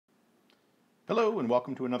Hello and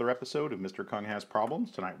welcome to another episode of Mr. Kung Has Problems.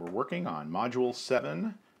 Tonight we're working on Module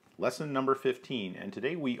 7, Lesson number 15, and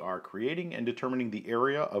today we are creating and determining the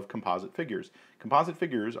area of composite figures. Composite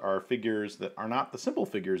figures are figures that are not the simple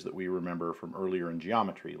figures that we remember from earlier in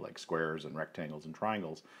geometry, like squares and rectangles and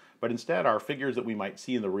triangles, but instead are figures that we might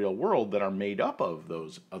see in the real world that are made up of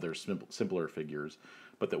those other simpler figures,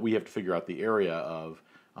 but that we have to figure out the area of,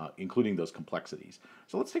 including those complexities.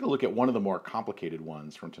 So let's take a look at one of the more complicated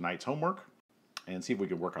ones from tonight's homework and see if we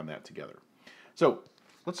can work on that together. So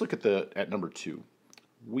let's look at number 2.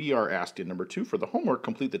 We are asked in number 2, for the homework,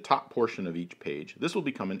 complete the top portion of each page. This will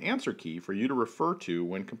become an answer key for you to refer to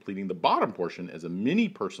when completing the bottom portion as a mini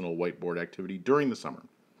personal whiteboard activity during the summer.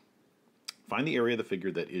 Find the area of the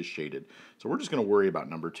figure that is shaded. So we're just going to worry about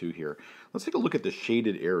number 2 here. Let's take a look at the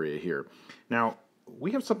shaded area here. Now,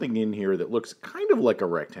 we have something in here that looks kind of like a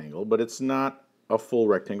rectangle, but it's not a full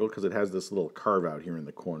rectangle because it has this little carve out here in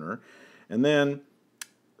the corner. And then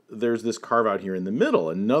there's this carve out here in the middle,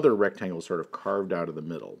 another rectangle sort of carved out of the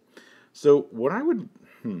middle. So what I would,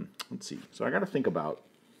 let's see. So I got to think about,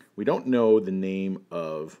 we don't know the name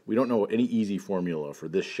of, we don't know any easy formula for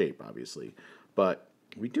this shape, obviously, but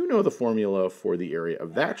we do know the formula for the area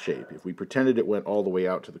of that shape. If we pretended it went all the way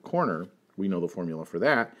out to the corner, we know the formula for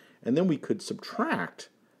that. And then we could subtract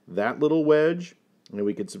that little wedge, and then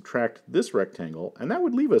we could subtract this rectangle, and that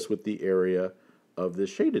would leave us with the area of this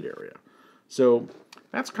shaded area. So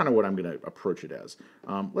that's kind of what I'm going to approach it as.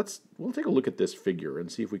 We'll take a look at this figure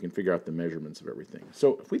and see if we can figure out the measurements of everything.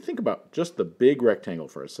 So if we think about just the big rectangle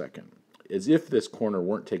for a second, as if this corner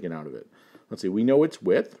weren't taken out of it. Let's see, we know its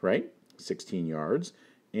width, right? 16 yards.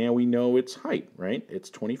 And we know its height, right? It's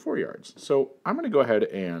 24 yards. So I'm going to go ahead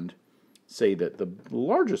and say that the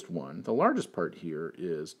largest one, the largest part here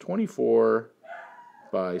is 24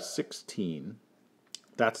 by 16.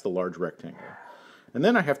 That's the large rectangle. And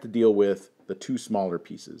then I have to deal with the two smaller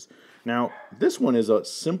pieces. Now, this one is a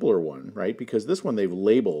simpler one, right? Because this one they've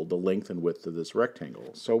labeled the length and width of this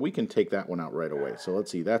rectangle. So we can take that one out right away. So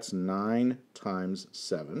let's see, that's 9 times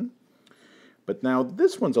 7. But now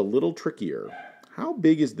this one's a little trickier. How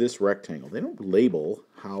big is this rectangle? They don't label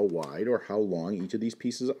how wide or how long each of these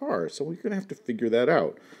pieces are. So we're going to have to figure that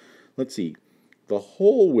out. Let's see, the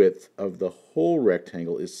whole width of the whole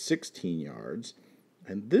rectangle is 16 yards.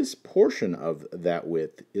 And this portion of that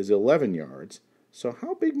width is 11 yards. So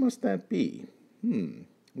how big must that be?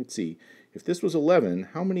 Let's see. If this was 11,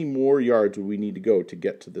 how many more yards would we need to go to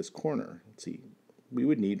get to this corner? Let's see. We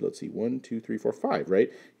would need, let's see, 1, 2, 3, 4, 5,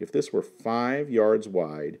 right? If this were 5 yards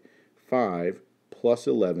wide, 5 plus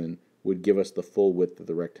 11 would give us the full width of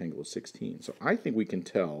the rectangle of 16. So I think we can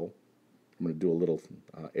tell, I'm going to do a little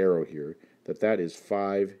arrow here, that is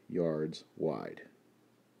 5 yards wide.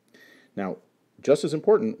 Now, just as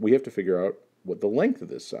important, we have to figure out what the length of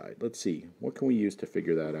this side. Let's see, what can we use to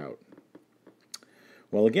figure that out?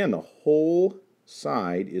 Well, again, the whole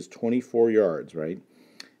side is 24 yards, right?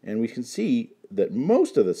 And we can see that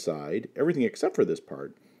most of the side, everything except for this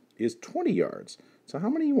part, is 20 yards. So how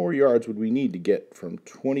many more yards would we need to get from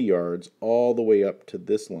 20 yards all the way up to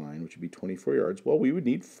this line, which would be 24 yards? Well, we would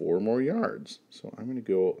need 4 more yards. So I'm going to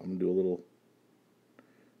do a little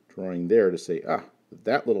drawing there to say,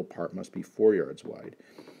 that little part must be 4 yards wide.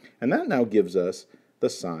 And that now gives us the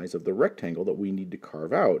size of the rectangle that we need to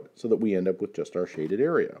carve out so that we end up with just our shaded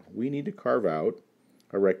area. We need to carve out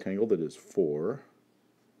a rectangle that is 4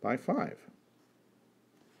 by 5.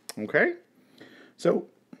 Okay? So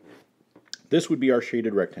this would be our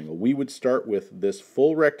shaded rectangle. We would start with this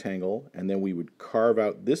full rectangle, and then we would carve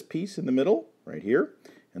out this piece in the middle, right here,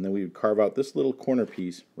 and then we would carve out this little corner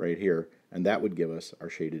piece right here, and that would give us our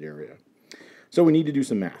shaded area. So we need to do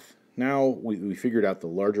some math. Now we figured out the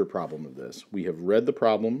larger problem of this. We have read the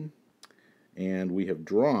problem and we have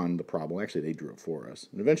drawn the problem. Actually, they drew it for us.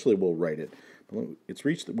 And eventually we'll write it. But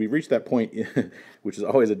we've reached that point, which is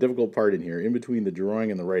always a difficult part in here, in between the drawing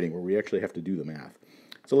and the writing, where we actually have to do the math.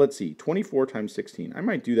 So let's see, 24 times 16. I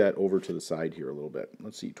might do that over to the side here a little bit.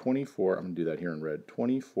 Let's see, 24, I'm going to do that here in red.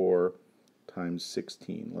 24 times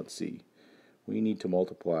 16, let's see. We need to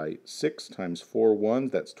multiply 6 times 4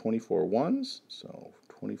 ones, that's 24 ones, so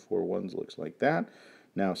 24 ones looks like that.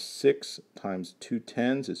 Now 6 times 2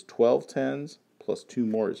 tens is 12 tens, plus 2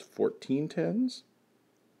 more is 14 tens.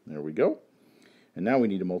 There we go. And now we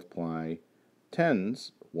need to multiply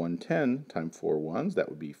tens, 1 10 times 4 ones, that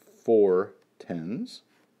would be 4 tens.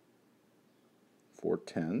 4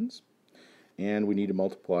 tens. And we need to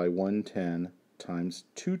multiply 1 10 times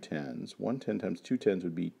 2 tens. 1 10 times 2 tens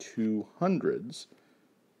would be 2 hundreds,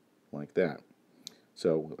 like that.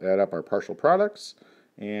 So we'll add up our partial products,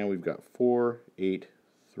 and we've got 4, 8,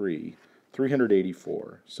 3.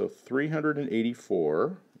 384. So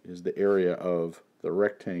 384 is the area of the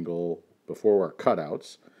rectangle before our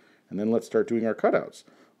cutouts. And then let's start doing our cutouts.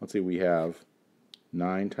 Let's see, we have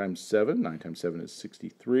 9 times 7. 9 times 7 is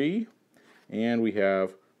 63. And we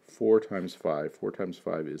have 4 times 5. 4 times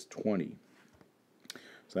 5 is 20.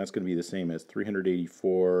 So that's going to be the same as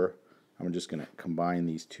 384. I'm just going to combine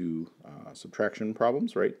these two subtraction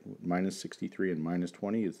problems, right? Minus 63 and minus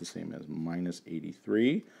 20 is the same as minus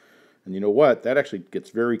 83. And you know what? That actually gets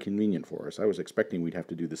very convenient for us. I was expecting we'd have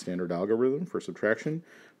to do the standard algorithm for subtraction,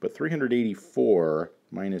 but 384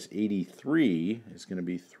 minus 83 is going to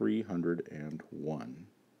be 301.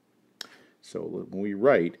 So when we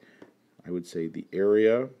write, I would say the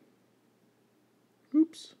area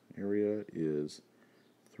is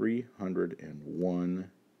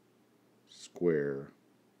 301 square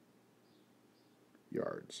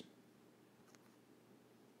yards.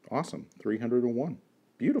 Awesome, 301.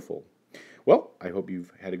 Beautiful. Well, I hope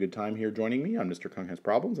you've had a good time here joining me on Mr. Kong Has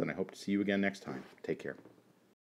Problems, and I hope to see you again next time. Take care.